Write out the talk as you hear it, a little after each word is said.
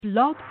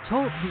Blog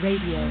Talk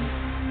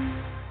Radio.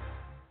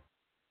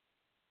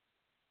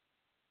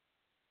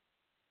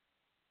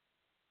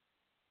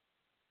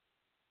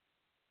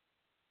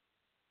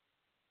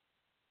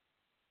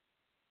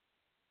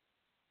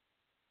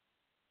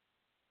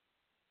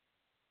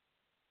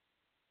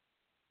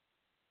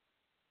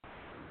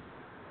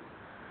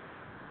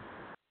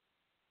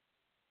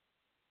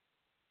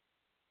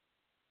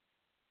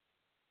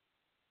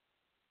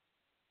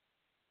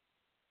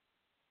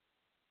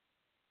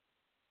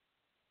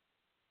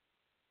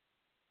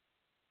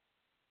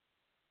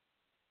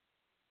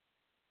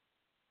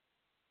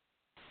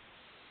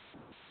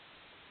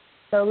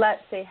 So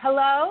let's see.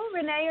 Hello,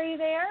 Renee, are you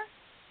there?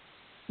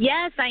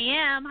 Yes, I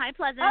am. Hi,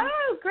 Pleasant.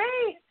 Oh,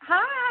 great.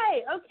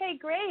 Hi. Okay,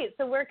 great.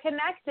 So we're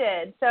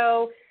connected.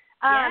 So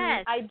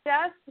Yes. I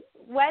just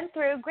went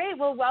through. Great.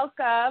 Well,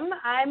 welcome.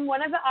 I'm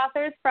one of the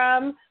authors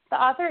from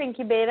the Author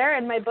Incubator,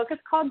 and my book is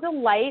called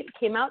Delight. It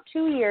came out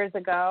 2 years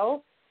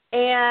ago.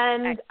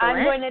 And Excellent.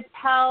 I'm going to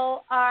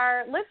tell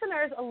our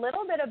listeners a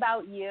little bit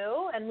about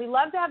you. And we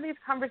love to have these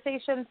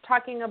conversations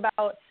talking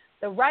about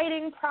the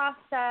writing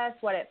process,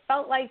 what it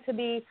felt like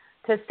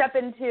to step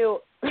into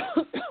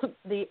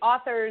the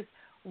author's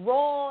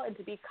role and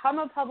to become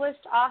a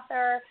published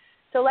author.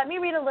 So let me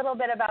read a little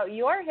bit about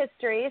your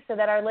history so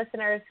that our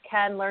listeners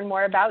can learn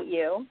more about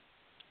you.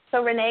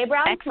 So Renee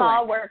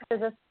Brown-Small works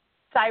as a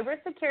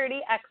cybersecurity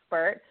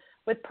expert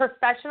with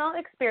professional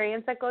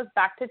experience that goes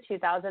back to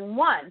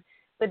 2001.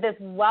 With this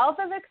wealth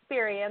of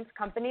experience,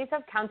 companies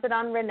have counted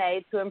on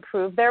Renee to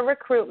improve their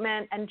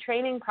recruitment and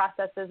training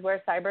processes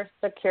where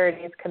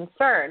cybersecurity is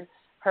concerned.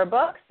 Her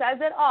book says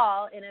it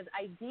all and is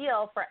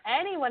ideal for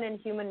anyone in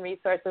human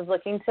resources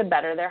looking to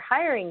better their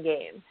hiring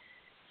game.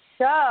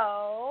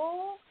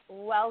 So,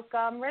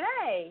 welcome,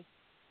 Renee.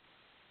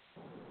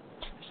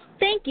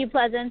 Thank you,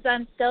 Pleasance.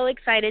 I'm so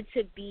excited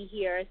to be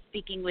here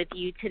speaking with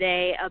you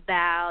today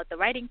about the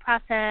writing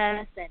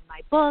process and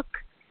my book.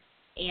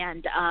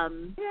 And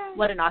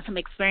what an awesome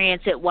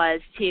experience it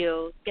was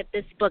to get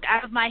this book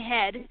out of my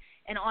head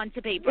and onto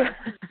paper.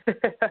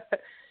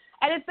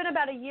 And it's been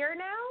about a year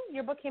now?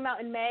 Your book came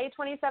out in May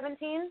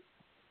 2017?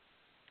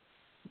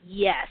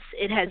 Yes,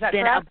 it has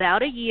been correct?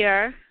 about a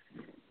year.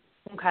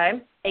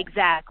 Okay.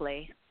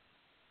 Exactly.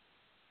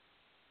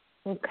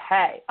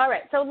 Okay. All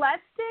right. So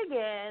let's dig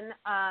in.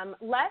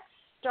 Let's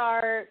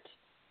start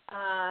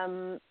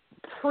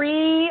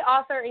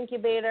pre-Author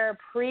Incubator,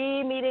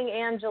 pre-meeting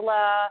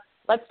Angela.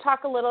 Let's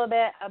talk a little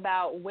bit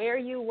about where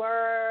you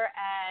were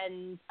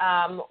and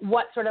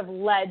what sort of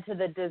led to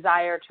the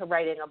desire to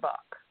writing a book.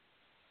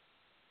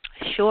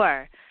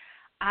 Sure.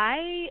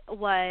 I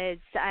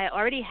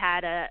already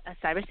had a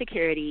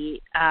cybersecurity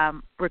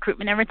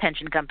recruitment and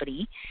retention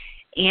company,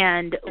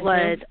 and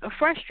was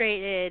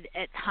frustrated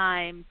at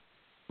times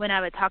when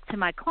I would talk to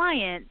my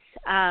clients.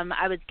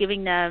 I was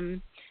giving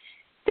them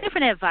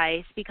different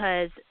advice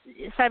because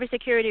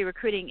cybersecurity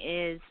recruiting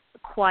is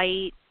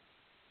quite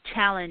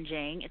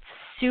challenging. It's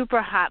a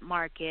super hot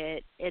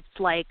market. It's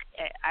like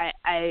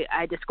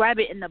I describe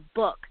it in the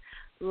book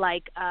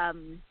like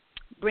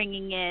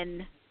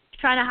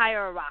trying to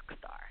hire a rock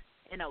star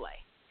in a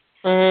way.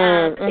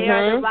 They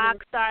are the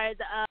rock stars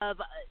of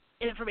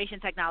information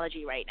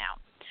technology right now.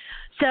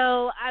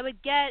 So I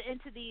would get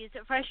into these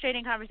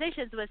frustrating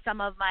conversations with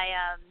some of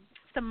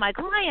my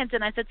clients,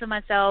 and I said to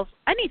myself,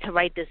 I need to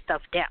write this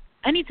stuff down.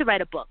 I need to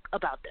write a book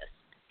about this.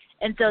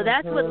 And so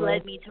that's what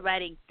led me to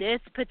writing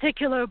this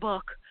particular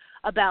book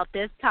about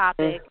this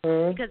topic,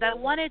 because I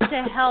wanted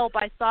to help.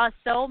 I saw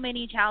so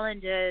many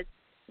challenges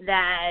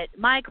that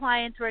my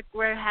clients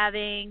were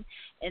having,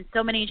 and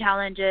so many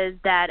challenges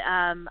that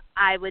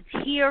I would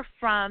hear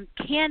from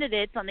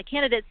candidates on the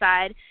candidate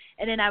side,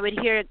 and then I would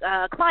hear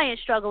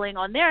clients struggling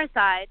on their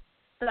side.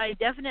 So I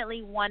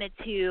definitely wanted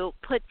to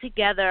put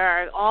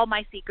together all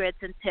my secrets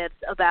and tips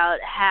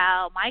about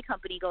how my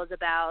company goes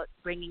about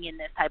bringing in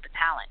this type of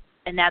talent,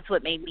 and that's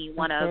what made me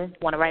want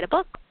to write a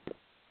book.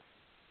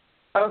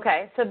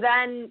 Okay,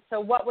 so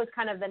what was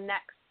kind of the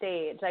next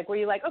stage? Like, were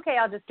you like, okay,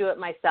 I'll just do it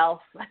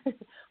myself?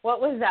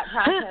 What was that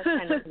process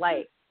kind of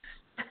like?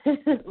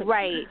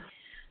 Right.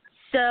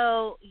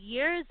 So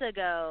years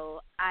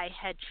ago, I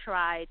had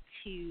tried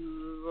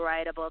to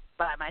write a book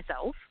by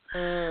myself.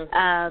 And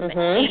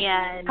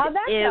how'd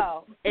that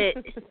go?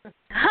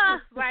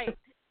 Right.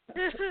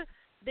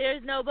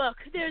 There's no book.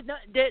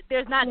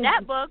 There's not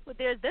that book, but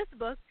there's this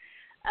book.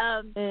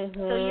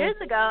 So years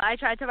ago, I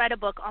tried to write a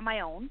book on my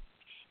own,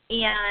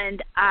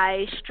 and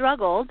I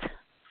struggled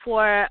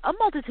for a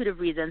multitude of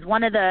reasons.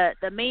 One of the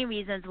main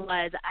reasons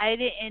was I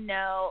didn't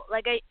know,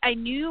 like I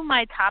knew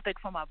my topic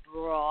from a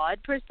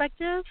broad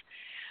perspective,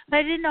 but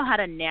I didn't know how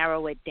to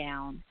narrow it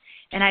down.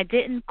 And I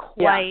didn't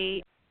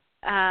quite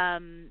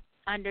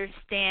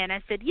understand.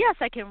 I said, yes,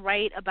 I can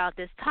write about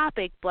this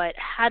topic, but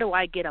how do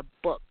I get a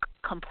book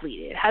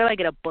completed? How do I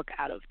get a book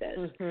out of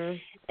this?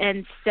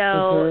 And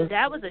so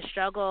that was a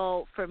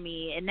struggle for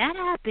me, and that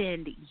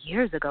happened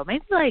years ago,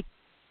 maybe like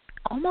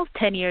almost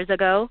 10 years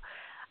ago.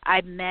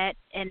 I met,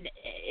 and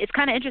it's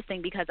kind of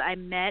interesting because I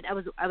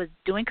was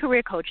doing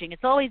career coaching.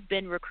 It's always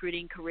been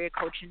recruiting, career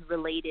coaching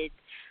related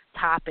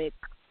topic.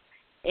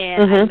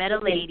 And I met a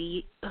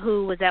lady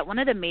who was at one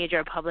of the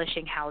major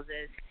publishing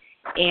houses.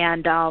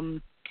 And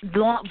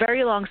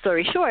very long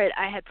story short,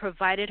 I had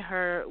provided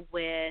her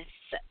with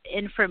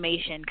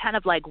information, kind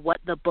of like what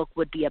the book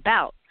would be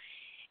about.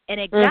 And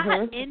it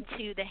got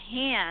into the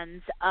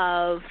hands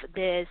of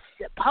this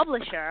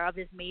publisher, of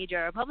this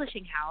major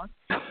publishing house,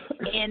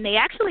 and they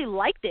actually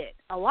liked it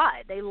a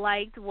lot. They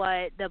liked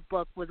what the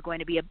book was going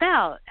to be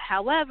about.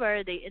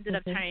 However, they ended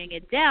up turning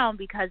it down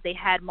because they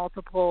had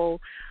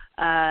multiple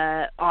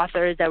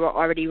authors that were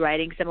already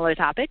writing similar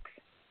topics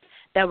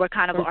that were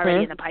kind of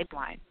already in the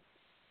pipeline.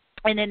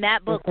 And then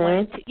that book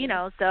went,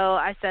 so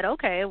I said,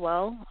 okay,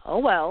 well,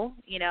 and I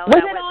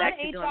went back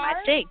to doing my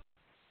thing.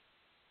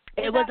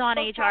 It was on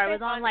HR. It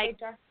was on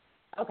HR?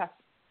 Okay.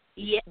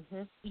 Yeah.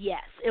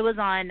 Yes, it was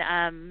on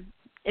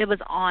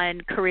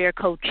career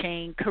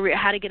coaching,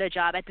 how to get a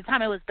job. At the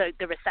time, it was the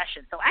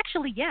recession. So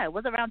actually, yeah, it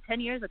was around 10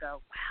 years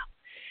ago.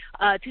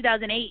 Wow.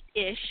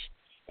 2008-ish,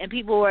 and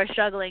people were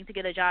struggling to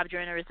get a job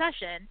during a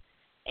recession,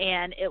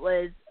 and it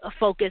was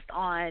focused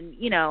on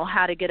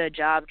how to get a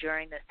job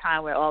during this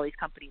time where all these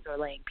companies are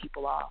laying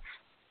people off.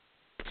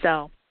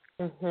 So,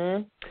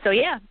 so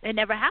yeah, it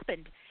never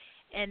happened.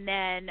 And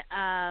then,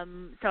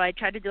 so I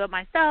tried to do it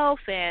myself,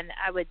 and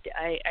I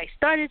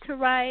started to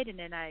write, and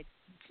then I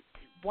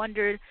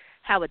wondered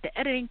how would the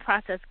editing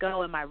process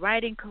go? Am I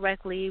writing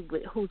correctly?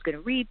 Who's going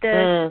to read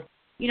this?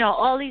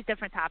 All these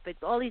different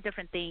topics, all these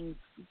different things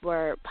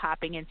were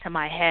popping into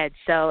my head,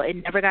 so it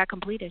never got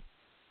completed.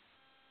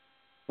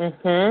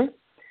 Until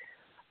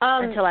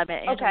I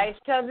met Angela. Okay,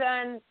 so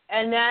then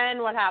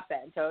what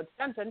happened? So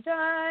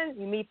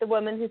you meet the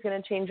woman who's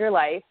going to change your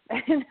life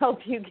and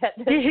help you get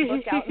this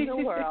book out in the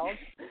world.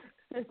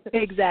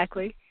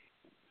 Exactly.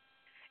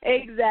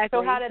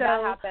 So how did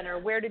that happen, or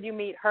where did you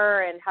meet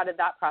her, and how did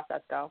that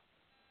process go?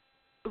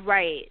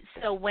 Right.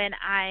 So when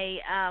I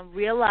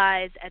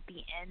realized at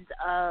the end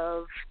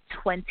of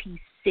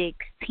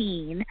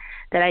 2016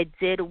 that I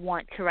did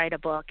want to write a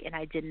book, and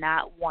I did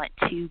not want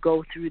to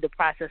go through the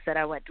process that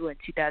I went through in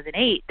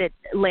 2008 that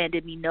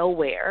landed me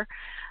nowhere,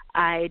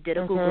 I did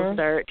a Google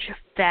search,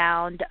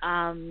 found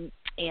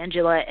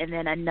Angela, and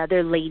then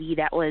another lady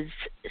that was,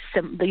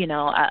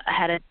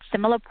 had a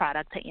similar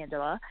product to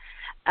Angela,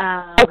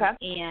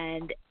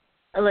 and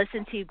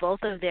listened to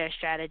both of their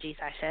strategy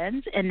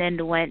sessions, and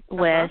then went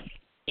with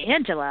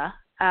Angela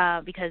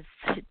because,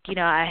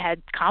 I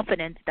had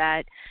confidence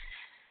that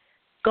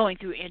going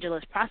through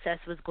Angela's process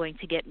was going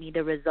to get me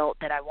the result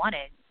that I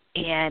wanted,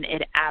 and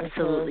it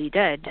absolutely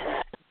did.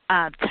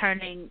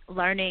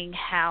 Learning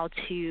how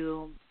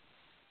to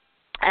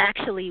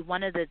actually,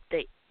 one of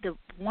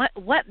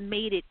what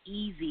made it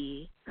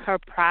easy, her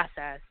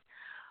process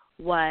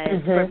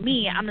was, for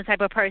me, I'm the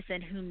type of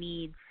person who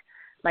needs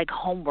like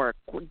homework,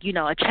 a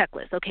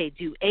checklist. Okay,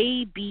 do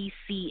A, B,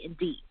 C, and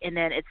D, and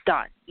then it's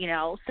done,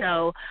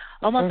 so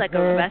almost like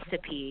a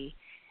recipe.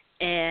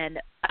 And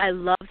I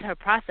loved her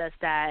process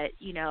that,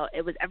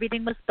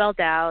 everything was spelled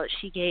out.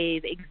 She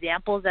gave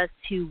examples as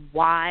to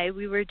why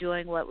we were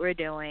doing what we're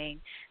doing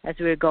as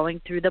we were going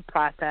through the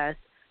process.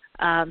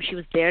 She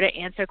was there to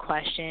answer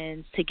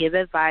questions, to give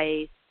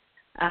advice,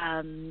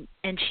 and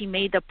she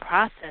made the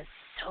process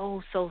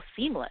so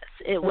seamless.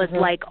 It was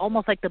like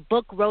almost like the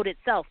book wrote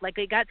itself. Like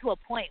it got to a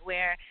point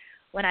where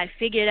when I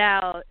figured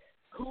out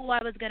who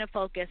I was going to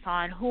focus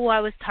on, who I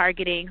was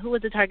targeting, who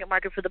was the target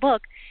market for the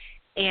book,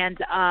 and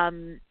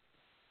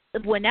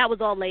when that was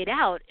all laid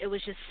out, it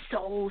was just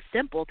so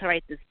simple to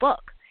write this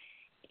book.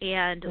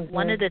 And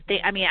one of the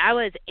things, I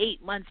was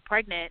 8 months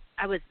pregnant.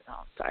 I think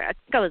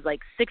I was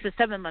like 6 or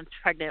 7 months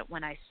pregnant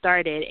when I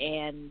started,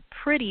 and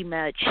pretty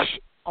much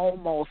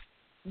almost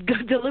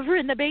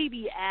delivering the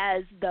baby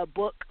as the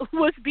book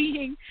was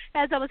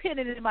as I was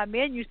hitting it in my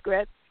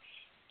manuscript.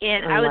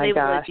 And I was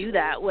able to do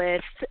that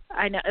with,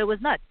 I know it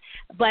was nuts,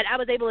 but I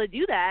was able to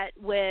do that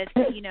with,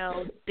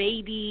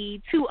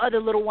 baby, 2 other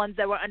little ones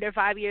that were under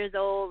 5 years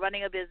old,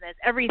 running a business,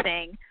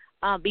 everything,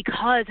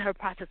 because her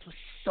process was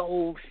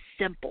so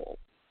simple.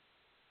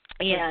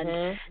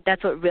 And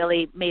that's what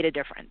really made a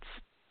difference.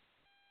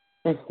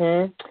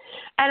 And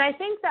I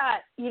think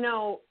that,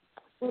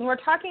 when we're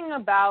talking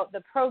about the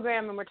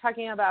program and we're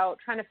talking about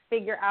trying to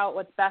figure out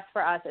what's best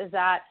for us, is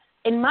that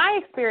in my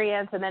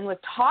experience, and then with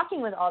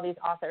talking with all these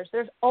authors,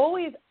 there's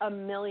always a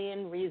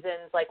million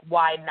reasons, like,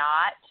 why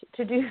not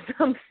to do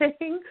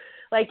something,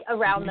 like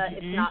around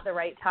it's not the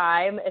right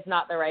time, it's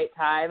not the right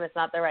time, it's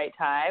not the right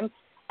time.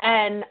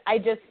 And I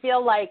just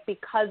feel like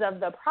because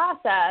of the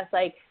process,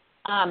 like,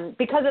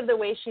 because of the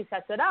way she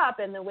sets it up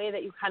and the way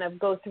that you kind of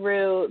go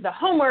through the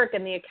homework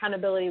and the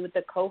accountability with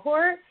the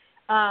cohort,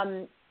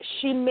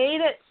 she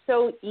made it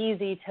so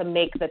easy to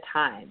make the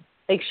time.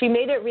 Like, she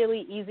made it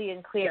really easy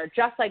and clear,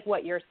 just like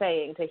what you're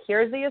saying, to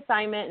here's the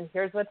assignment and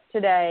here's what's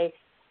today,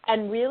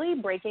 and really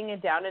breaking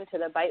it down into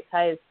the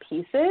bite-sized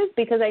pieces,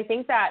 because I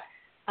think that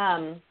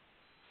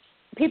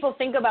people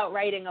think about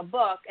writing a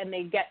book and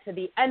they get to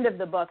the end of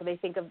the book and they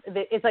think of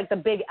it's like the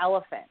big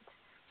elephant.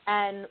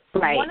 And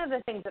one of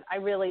the things that I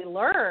really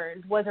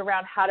learned was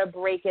around how to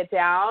break it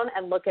down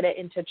and look at it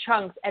into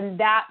chunks. And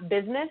that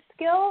business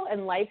skill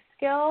and life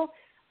skill,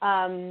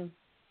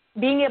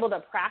 being able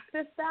to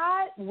practice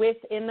that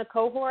within the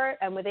cohort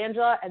and with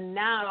Angela, and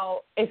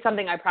now it's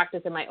something I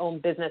practice in my own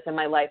business and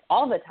my life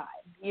all the time,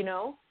 you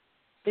know?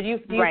 Do you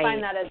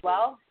find that as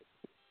well?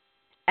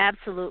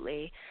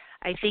 Absolutely.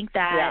 I think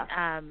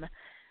that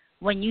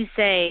when you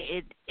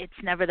say it's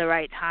never the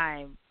right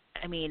time,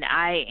 I mean,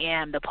 I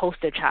am the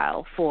poster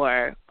child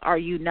for are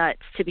you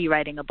nuts to be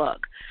writing a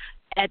book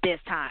at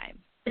this time?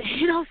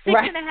 You know,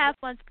 6.5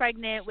 months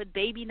pregnant with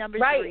baby number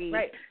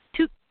 3,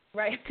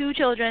 two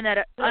children that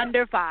are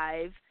under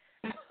 5,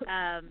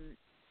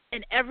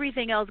 and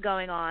everything else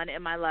going on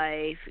in my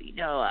life, you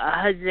know, a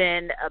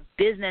husband, a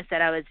business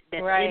that's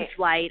in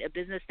flight, a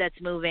business that's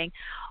moving,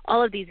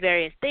 all of these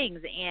various things.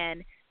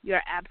 And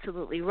you're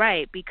absolutely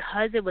right,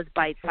 because it was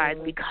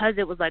bite-sized, because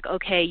it was like,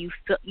 okay,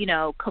 you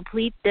know,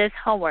 complete this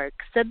homework,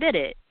 submit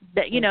it,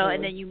 you know,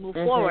 and then you move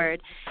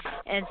forward.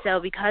 And so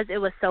because it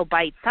was so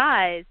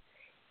bite-sized,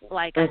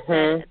 like I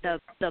said,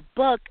 the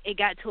book, it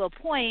got to a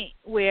point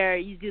where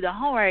you do the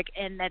homework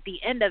and at the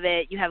end of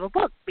it you have a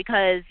book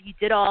because you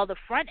did all the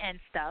front-end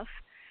stuff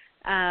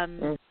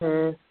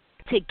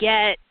to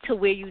get to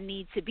where you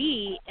need to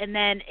be, and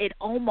then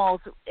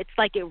it's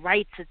like it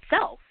writes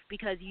itself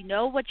because you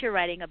know what you're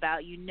writing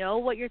about, you know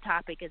what your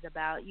topic is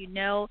about, you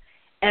know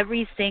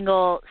every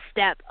single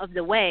step of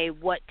the way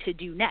what to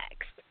do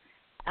next.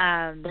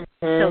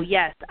 So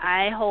yes,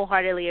 I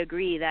wholeheartedly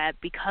agree that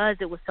because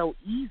it was so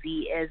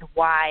easy is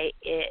why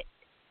it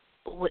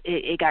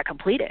got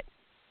completed.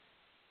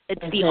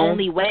 It's the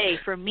only way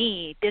for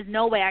me. There's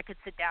no way I could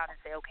sit down and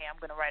say, okay, I'm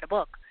going to write a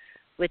book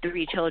with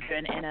 3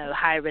 children in a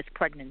high-risk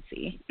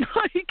pregnancy.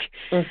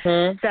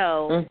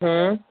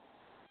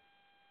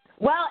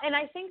 Well, and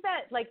I think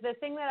that, like, the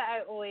thing that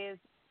I always,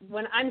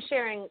 when I'm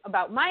sharing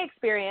about my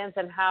experience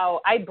and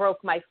how I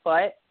broke my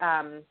foot,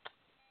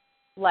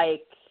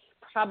 like,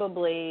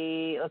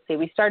 probably, let's see,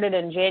 we started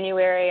in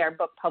January, our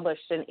book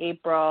published in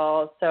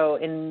April, so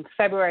in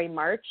February,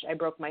 March, I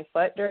broke my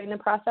foot during the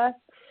process.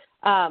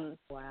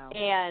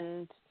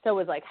 And so it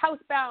was like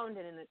housebound and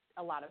in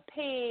a lot of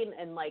pain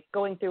and like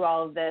going through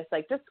all of this,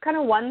 like just kind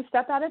of one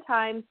step at a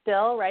time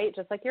still, right?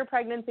 Just like your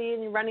pregnancy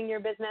and you're running your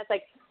business.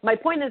 Like my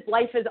point is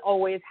life is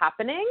always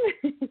happening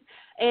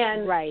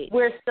and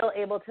we're still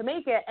able to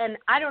make it. And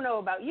I don't know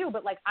about you,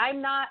 but like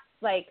I'm not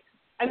like,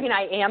 I mean,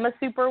 I am a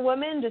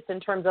superwoman just in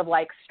terms of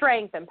like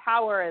strength and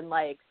power and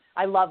like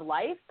I love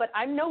life, but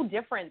I'm no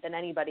different than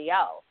anybody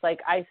else. Like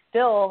I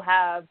still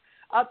have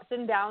ups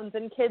and downs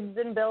and kids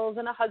and bills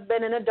and a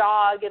husband and a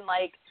dog and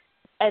like,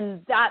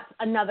 and that's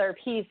another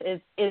piece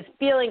is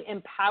feeling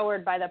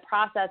empowered by the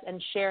process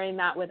and sharing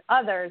that with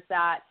others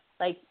that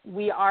like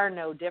we are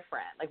no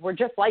different. Like we're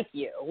just like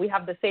you. We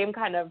have the same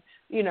kind of,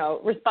 you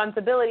know,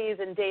 responsibilities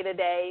and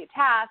day-to-day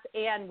tasks,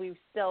 and we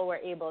still were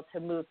able to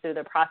move through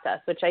the process,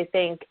 which I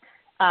think,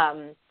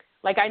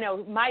 like I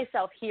know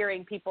myself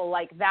hearing people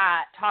like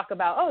that talk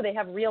about, oh, they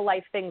have real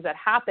life things that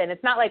happen.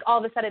 It's not like all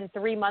of a sudden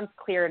 3 months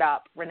cleared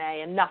up,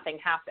 Renee, and nothing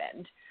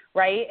happened,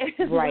 right?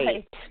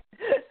 Right.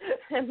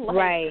 And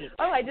like,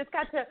 oh, I just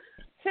got to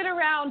sit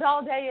around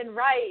all day and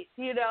write,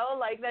 you know,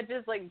 like that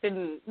just like did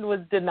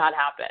not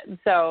happen.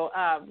 So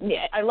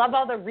I love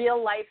all the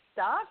real life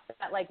stuff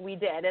that like we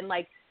did. And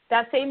like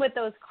that same with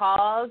those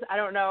calls. I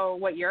don't know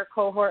what your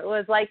cohort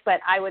was like, but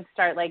I would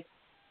start like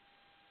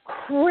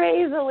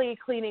crazily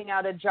cleaning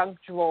out a junk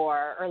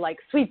drawer or like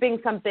sweeping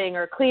something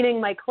or cleaning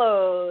my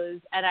clothes,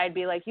 and I'd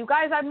be like, you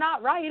guys, I'm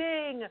not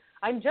writing,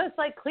 I'm just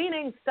like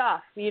cleaning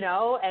stuff, you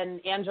know.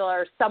 And Angela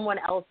or someone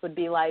else would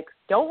be like,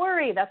 don't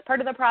worry, that's part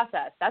of the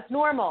process, that's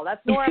normal,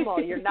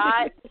 you're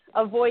not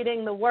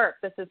avoiding the work,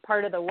 this is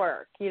part of the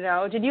work, you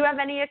know. Did you have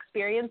any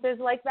experiences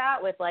like that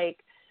with like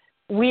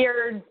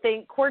weird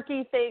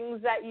quirky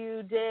things that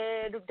you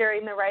did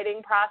during the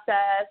writing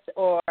process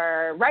or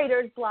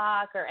writer's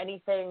block or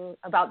anything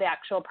about the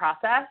actual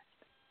process?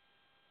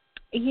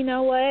 You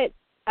know what?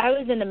 I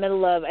was in the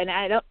middle of, and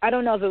I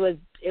don't know if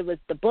it was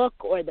the book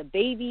or the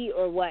baby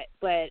or what,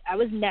 but I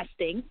was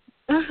nesting.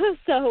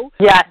 So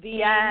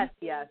yes.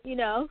 You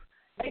know,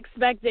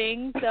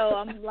 expecting. So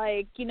I'm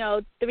like, you know,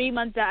 3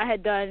 months out I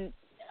had done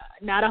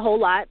not a whole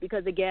lot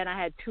because, again, I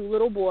had 2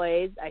 little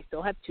boys. I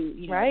still have 2,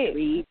 you know,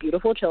 3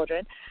 beautiful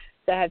children.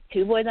 So I have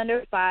 2 boys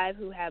under 5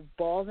 who have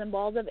balls and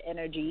balls of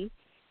energy.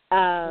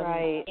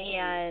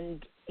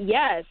 And,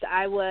 yes,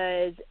 I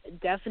was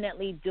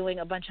definitely doing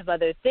a bunch of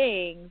other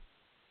things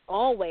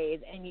always.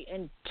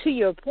 And to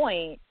your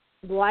point,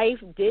 life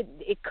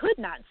could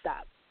not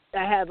stop.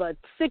 I had a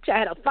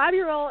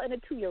 5-year-old and a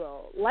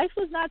 2-year-old. Life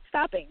was not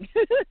stopping.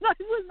 Life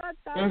was not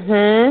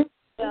stopping.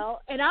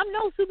 Well, and I'm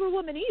no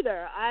superwoman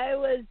either. I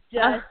was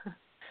just,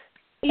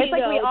 it's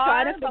like we are,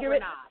 trying to figure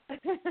it out.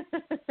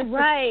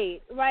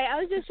 Right. I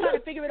was just trying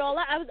to figure it all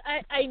out.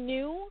 I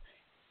knew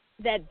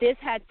that this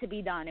had to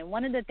be done. And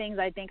one of the things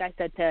I think I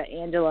said to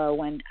Angela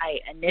when I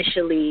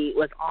initially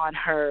was on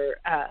her,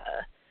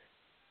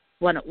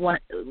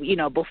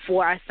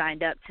 before I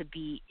signed up to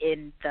be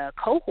in the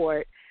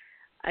cohort,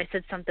 I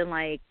said something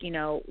like,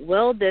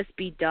 will this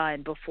be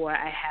done before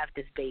I have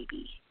this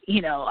baby?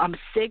 I'm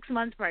 6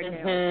 months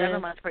pregnant, or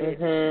 7 months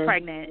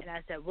pregnant, and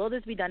I said, will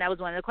this be done? That was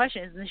one of the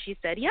questions, and she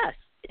said, yes,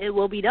 it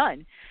will be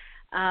done.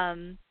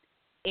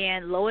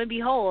 And lo and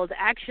behold,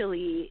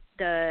 actually,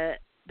 the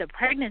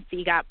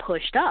pregnancy got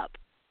pushed up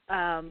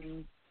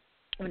when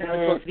I was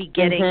supposed to be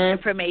getting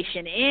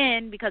information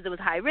in because it was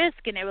high risk,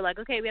 and they were like,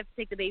 okay, we have to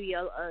take the baby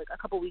a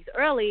couple weeks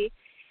early.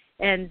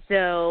 And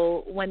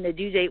so when the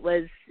due date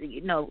was,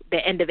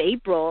 the end of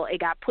April, it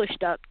got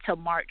pushed up to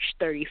March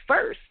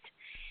 31st.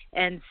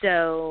 And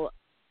so,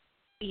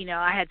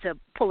 I had to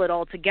pull it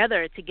all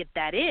together to get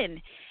that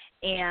in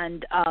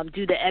and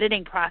do the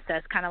editing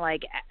process kind of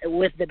like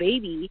with the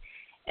baby.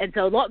 And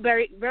so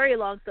very, very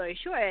long story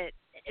short,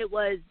 it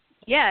was,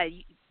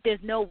 there's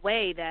no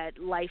way that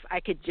I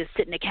could just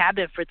sit in a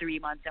cabin for 3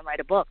 months and write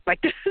a book.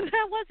 Like,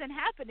 that wasn't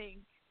happening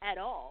at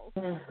all.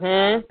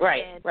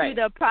 Right. Through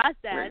the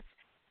process,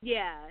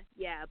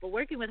 but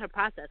working with her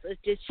process,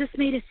 it just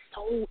made it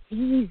so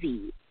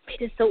easy.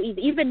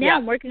 Even now,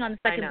 I'm working on the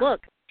second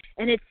book,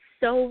 and it's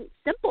so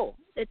simple.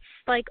 It's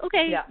like,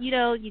 okay,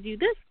 you do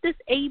this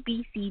A,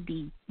 B, C,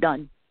 D,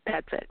 done.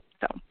 That's it.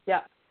 So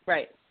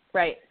right.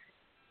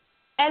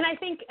 And I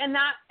think,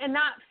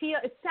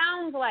 it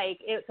sounds like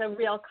it's a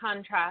real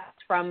contrast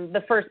from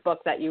the first book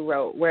that you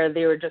wrote, where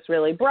they were just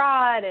really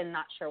broad and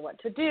not sure what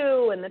to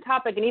do and the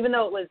topic. And even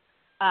though it was,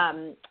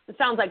 it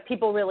sounds like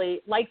people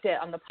really liked it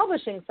on the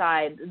publishing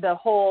side, the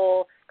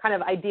whole kind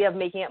of idea of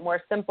making it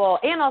more simple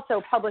and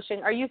also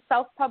publishing. Are you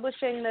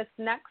self-publishing this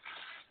next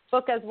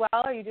book as well?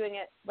 Are you doing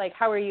it,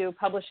 how are you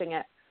publishing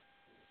it?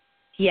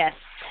 Yes,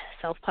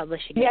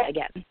 self-publishing it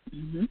again.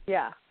 Mm-hmm.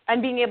 Yeah. And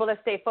being able to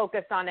stay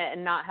focused on it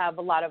and not have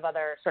a lot of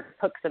other sort of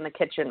cooks in the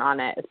kitchen on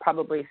it is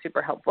probably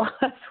super helpful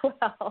as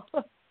well.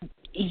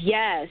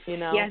 Yes.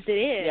 Yes, it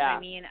is. Yeah. I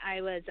mean,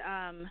 I was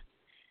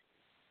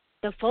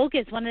the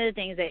focus, one of the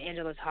things that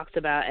Angela talks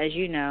about, as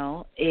you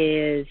know,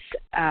 is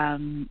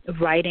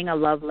writing a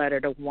love letter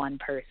to one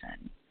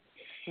person.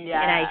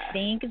 Yeah. And I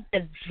think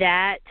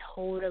that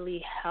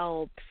totally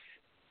helps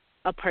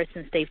a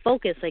person stay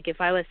focused. Like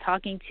if I'm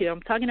talking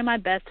to my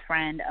best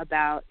friend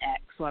about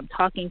X, or I'm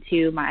talking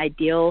to my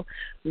ideal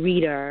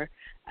reader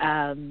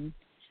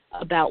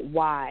about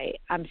Y,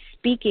 I'm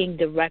speaking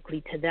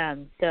directly to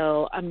them.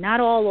 So I'm not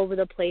all over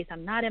the place.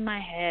 I'm not in my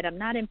head. I'm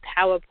not in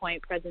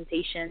PowerPoint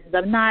presentations.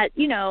 I'm not,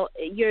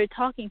 you're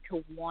talking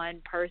to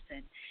one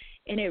person.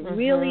 And it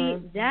really,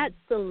 that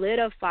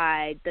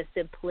solidified the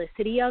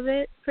simplicity of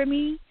it for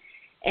me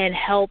and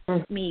helped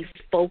me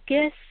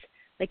focus.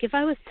 Like if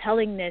I was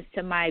telling this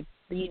to my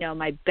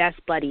best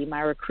buddy,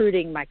 my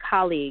recruiting, my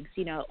colleagues,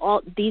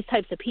 all these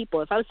types of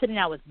people, if I was sitting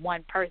down with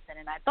one person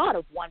and I thought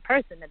of one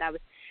person that I was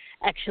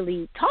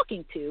actually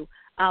talking to,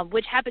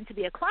 which happened to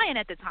be a client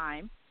at the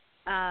time,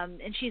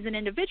 and she's an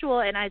individual,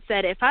 and I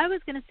said, if I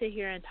was going to sit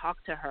here and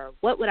talk to her,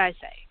 what would I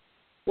say?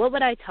 What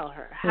would I tell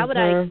her? How would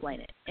I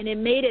explain it? And it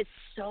made it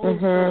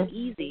so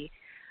easy.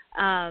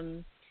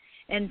 And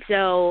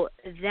so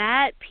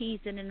that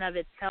piece in and of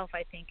itself,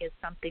 I think, is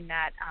something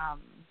that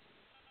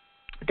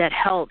that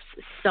helps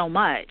so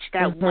much.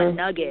 That one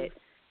nugget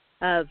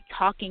of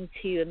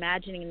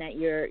imagining that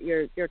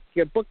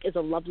your book is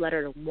a love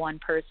letter to one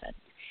person,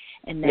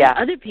 and that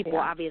other people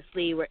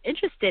obviously were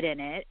interested in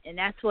it. And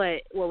that's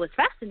what was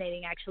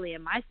fascinating actually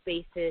in my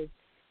space is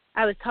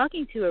I was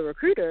talking to a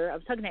recruiter. I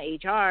was talking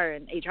to HR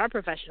and HR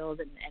professionals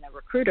and a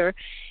recruiter,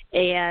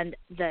 and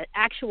the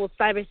actual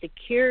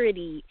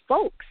cybersecurity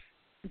folks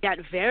got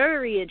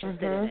very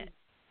interested in it.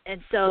 And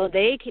so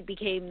they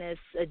became this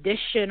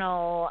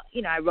additional,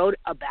 I wrote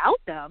about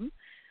them,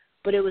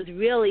 but it was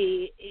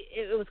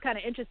kind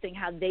of interesting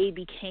how they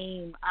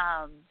became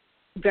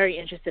very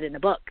interested in the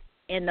book.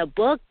 And the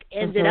book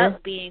ended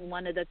up being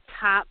one of the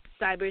top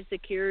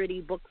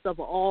cybersecurity books of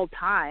all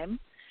time.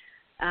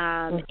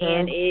 And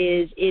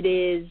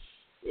it's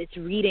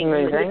reading.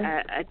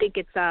 I think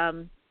it's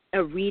a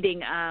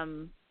reading,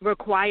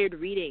 required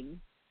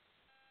reading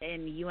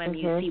in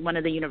UMUC, one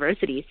of the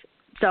universities.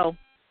 So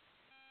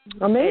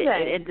amazing.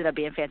 It ended up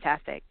being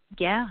fantastic.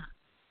 Yeah,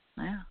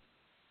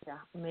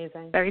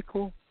 amazing. Very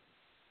cool.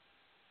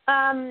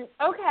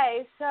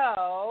 Okay,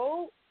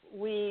 so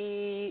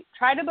we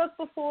tried a book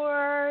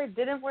before,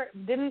 didn't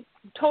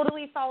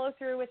totally follow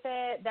through with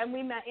it. Then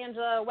we met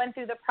Angela, went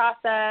through the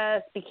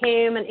process,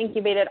 became an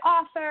incubated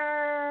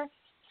author.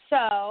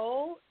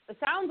 So it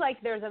sounds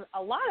like there's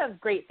a lot of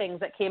great things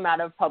that came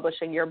out of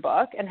publishing your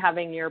book and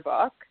having your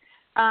book.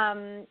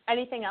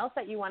 Anything else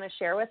that you want to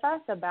share with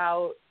us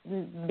about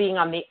being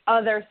on the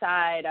other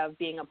side of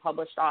being a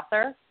published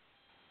author?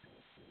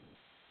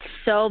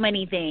 So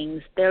many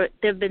things. There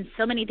have been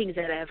so many things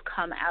that have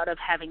come out of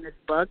having this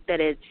book that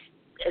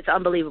it's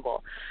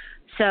unbelievable.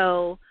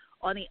 So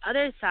on the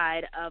other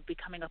side of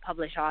becoming a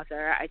published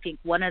author, I think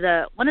one of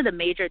the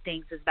major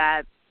things is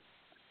that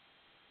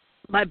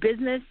my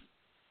business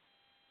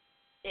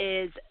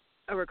is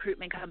a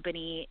recruitment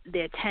company.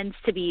 There tends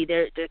to be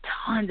there are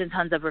tons and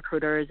tons of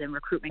recruiters and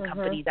recruitment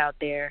companies out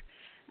there,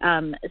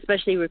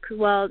 especially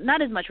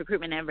not as much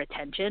recruitment and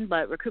retention,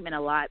 but recruitment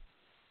a lot.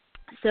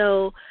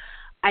 So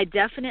I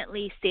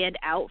definitely stand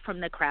out from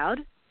the crowd,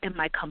 and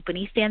my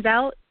company stands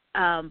out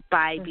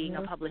by being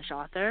a published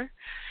author.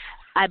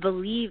 I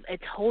believe it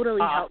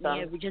totally helped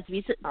me.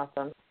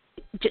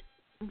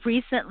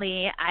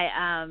 Recently,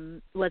 I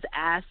was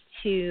asked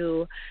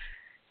to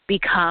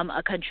become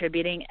a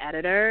contributing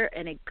editor,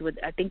 and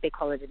I think they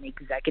call it an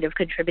executive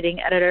contributing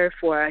editor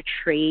for a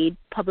trade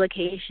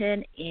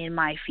publication in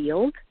my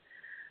field.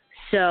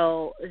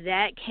 So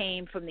that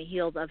came from the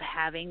heels of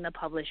having the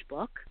published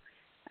book.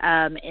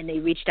 And they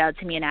reached out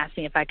to me and asked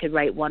me if I could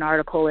write one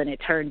article, and it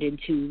turned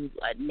into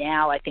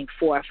now I think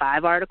 4 or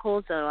 5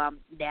 articles. So I'm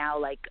now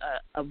like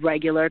a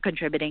regular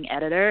contributing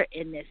editor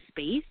in this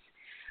space,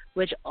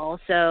 which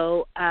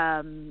also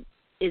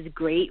is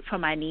great for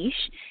my niche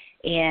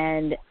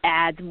and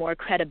adds more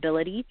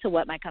credibility to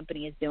what my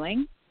company is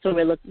doing. So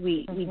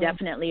we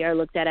definitely are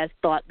looked at as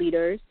thought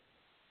leaders.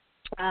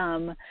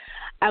 I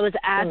was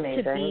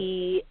asked to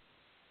be.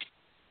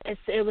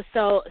 It was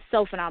so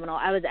phenomenal.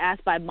 I was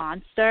asked by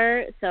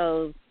Monster,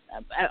 so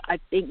I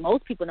think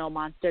most people know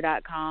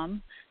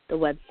Monster.com, the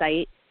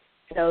website.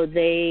 So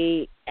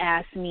they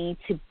asked me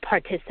to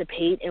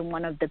participate in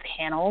one of the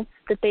panels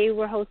that they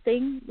were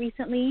hosting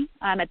recently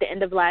at the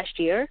end of last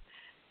year.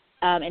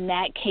 And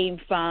that came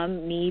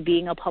from me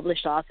being a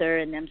published author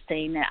and them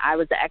saying that I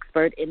was the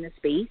expert in the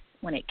space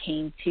when it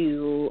came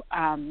to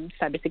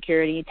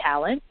cybersecurity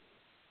talent.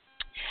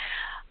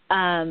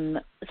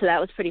 So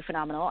that was pretty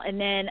phenomenal. And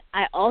then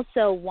I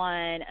also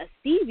won a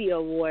Stevie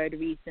Award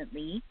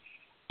recently,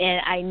 and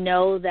I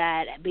know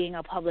that being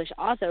a published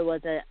author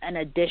was an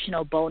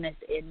additional bonus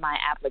in my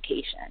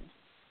application.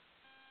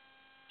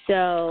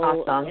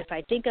 So if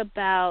I think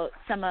about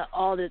some of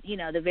all the,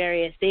 the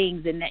various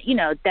things, and that,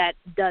 that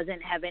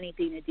doesn't have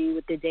anything to do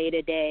with the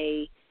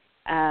day-to-day,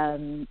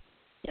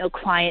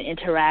 client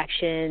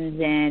interactions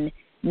and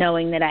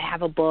knowing that I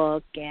have a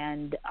book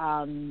and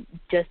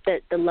just the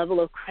level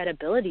of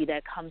credibility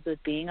that comes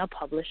with being a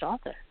published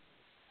author.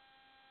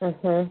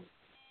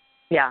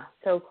 Yeah,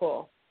 so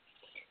cool.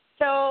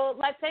 So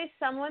let's say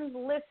someone's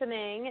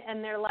listening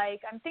and they're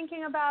like, I'm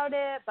thinking about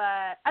it,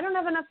 but I don't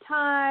have enough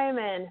time,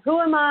 and who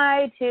am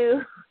I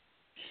to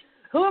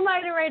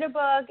write a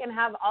book and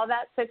have all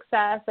that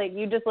success? Like,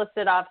 you just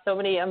listed off so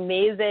many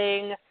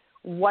amazing,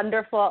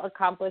 wonderful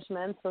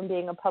accomplishments from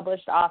being a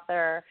published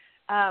author.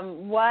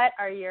 What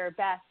are your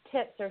best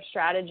tips or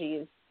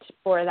strategies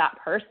for that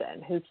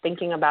person who's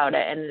thinking about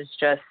it and is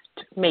just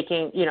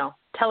making,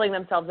 telling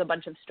themselves a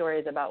bunch of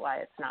stories about why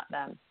it's not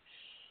them?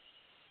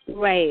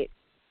 Right.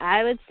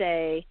 I would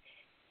say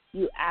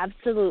you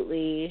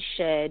absolutely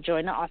should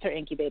join the Author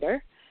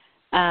Incubator.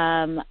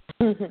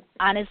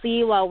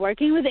 Honestly, while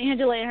working with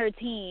Angela and her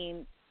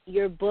team,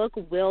 your book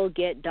will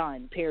get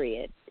done,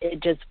 period. It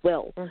just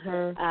will.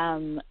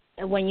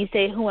 When you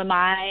say, who am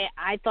I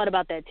thought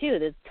about that too.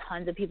 There's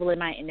tons of people in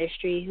my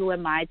industry. Who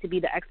am I to be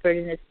the expert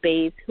in this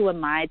space? Who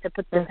am I to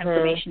put this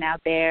information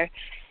out there?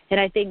 And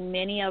I think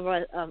many of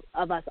us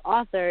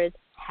authors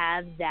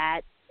have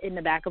that in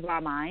the back of our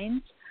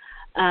minds.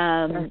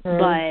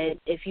 But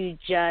if you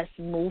just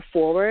move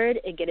forward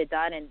and get it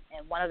done, and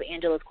one of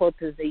Angela's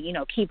quotes is,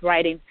 keep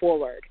writing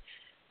forward.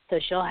 So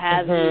she'll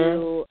have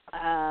you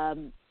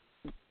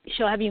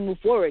move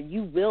forward.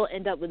 You will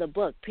end up with a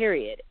book,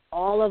 period.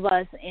 All of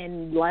us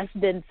in less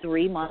than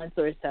 3 months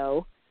or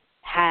so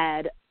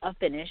had a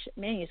finished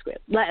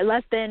manuscript.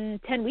 Less than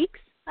 10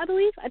 weeks, I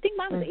believe. I think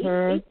mine was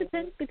 8 to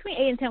 10, between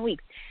 8 and 10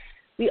 weeks.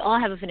 We all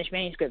have a finished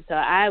manuscript. So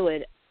I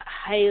would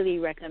highly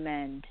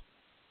recommend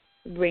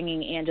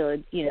bringing Angela,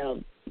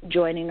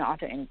 joining the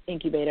Author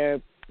Incubator,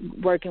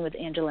 working with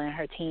Angela and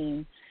her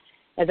team.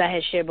 As I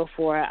had shared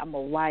before, I'm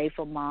a wife,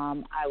 a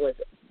mom. I was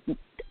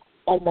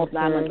almost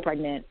 9 months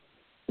pregnant,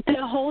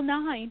 the whole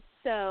 9.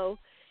 So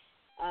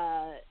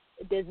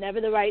there's never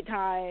the right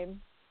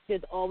time.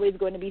 There's always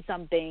going to be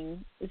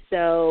something.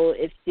 So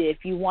if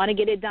you want to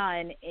get it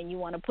done and you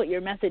want to put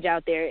your message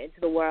out there into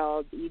the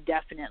world, you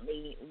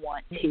definitely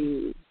want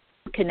to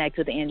connect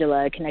with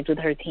Angela, connect with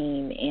her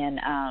team,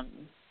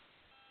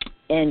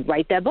 and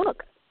write that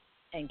book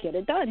and get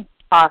it done.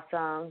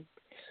 Awesome.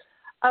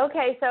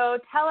 Okay, so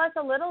tell us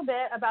a little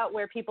bit about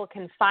where people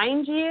can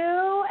find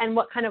you and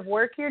what kind of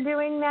work you're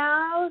doing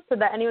now, so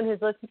that anyone who's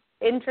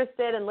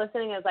interested in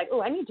listening is like,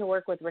 oh, I need to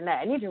work with Renee.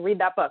 I need to read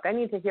that book. I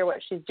need to hear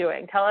what she's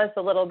doing. Tell us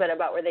a little bit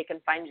about where they can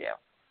find you.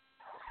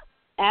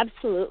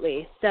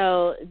 Absolutely.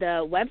 So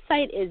the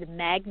website is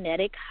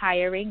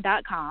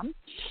magnetichiring.com,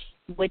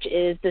 which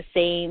is the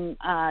same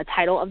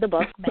title of the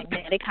book,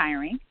 Magnetic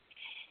Hiring.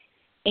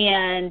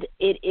 And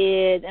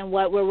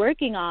what we're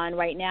working on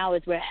right now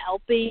is we're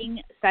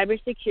helping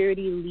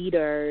cybersecurity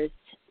leaders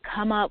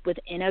come up with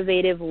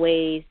innovative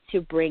ways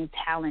to bring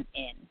talent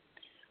in.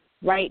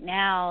 Right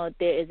now,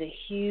 there is a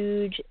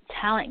huge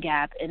talent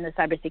gap in the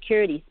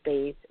cybersecurity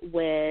space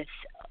with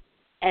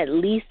at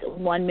least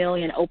 1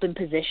 million open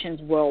positions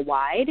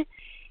worldwide.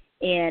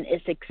 and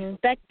it's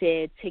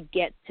expected to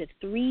get to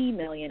 3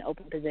 million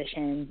open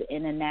positions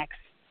in the next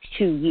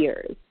 2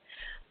 years.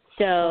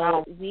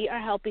 So we are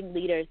helping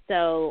leaders.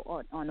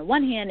 So on the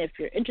one hand, if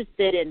you're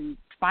interested in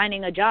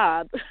finding a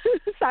job,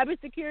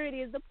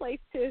 cybersecurity is the place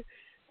to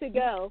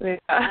go.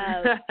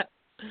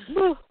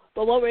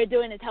 But what we're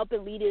doing is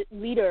helping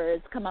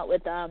leaders come up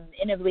with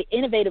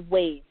innovative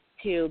ways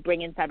to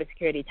bring in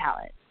cybersecurity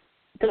talent.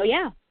 So,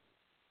 yeah,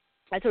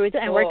 that's what we're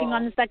doing. Cool. And working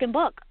on the second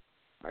book.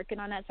 Working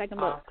on that second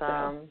book.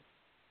 Awesome.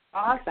 So,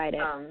 awesome.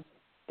 Excited.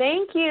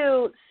 Thank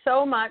you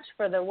so much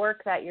for the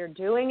work that you're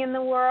doing in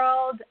the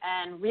world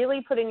and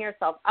really putting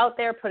yourself out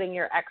there, putting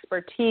your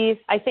expertise.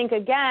 I think,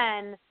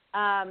 again,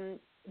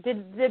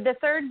 did the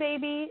third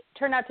baby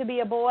turn out to be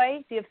a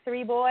boy? Do you have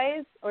 3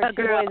 boys or 2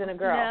 boys and a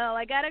girl? No,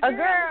 I got a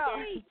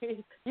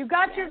girl. You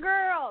got your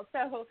girl.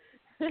 So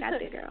got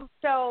the girl.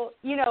 So,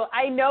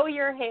 I know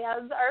your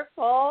hands are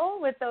full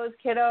with those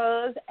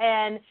kiddos,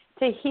 and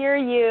to hear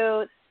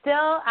you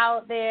still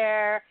out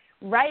there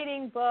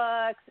writing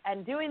books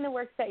and doing the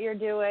work that you're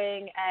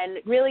doing and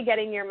really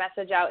getting your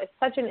message out is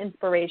such an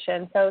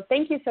inspiration. So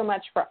thank you so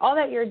much for all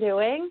that you're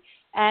doing,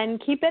 and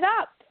keep it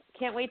up.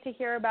 Can't wait to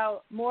hear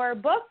about more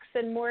books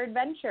and more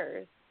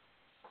adventures.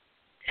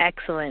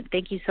 Excellent.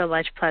 Thank you so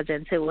much,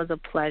 Pleasance. It was a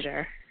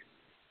pleasure.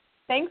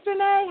 Thanks,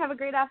 Renee. Have a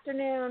great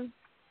afternoon.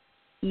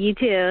 You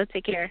too.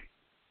 Take care.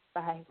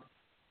 Bye.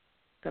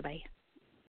 Bye-bye.